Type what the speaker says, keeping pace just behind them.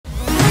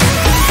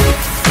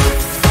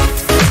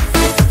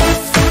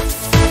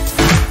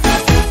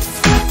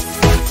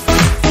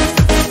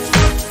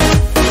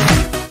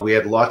We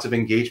had lots of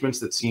engagements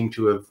that seem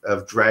to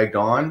have dragged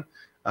on.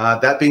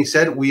 That being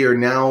said, we are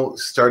now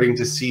starting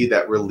to see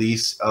that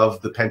release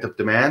of the pent-up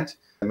demand.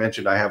 I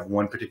mentioned I have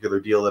one particular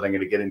deal that I'm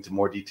going to get into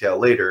more detail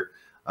later.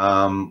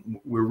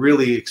 We're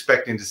really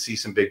expecting to see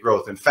some big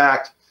growth. In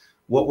fact,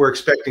 what we're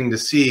expecting to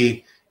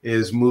see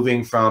is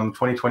moving from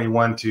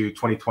 2021 to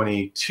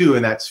 2022,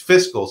 and that's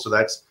fiscal. So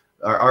that's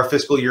our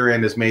fiscal year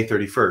end is May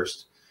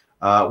 31st.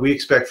 We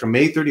expect from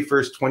May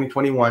 31st,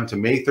 2021 to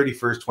May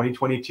 31st,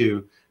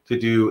 2022 to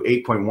do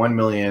 8.1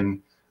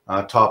 million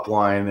top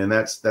line. And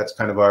that's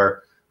kind of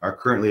our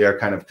currently our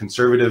kind of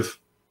conservative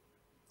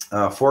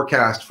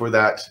forecast for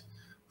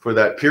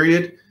that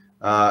period.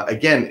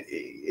 Again,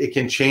 it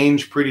can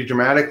change pretty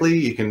dramatically.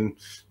 You can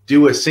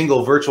do a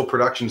single virtual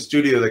production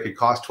studio that could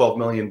cost 12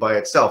 million by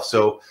itself.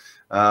 So,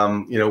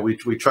 you know,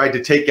 we tried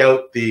to take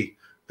out the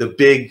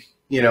big,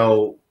 you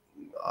know,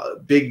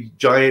 big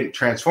giant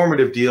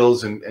transformative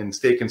deals and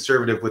stay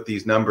conservative with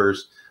these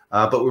numbers.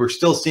 But we're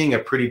still seeing a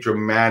pretty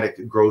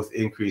dramatic growth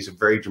increase, a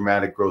very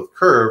dramatic growth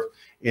curve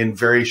in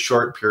very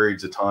short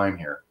periods of time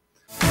here.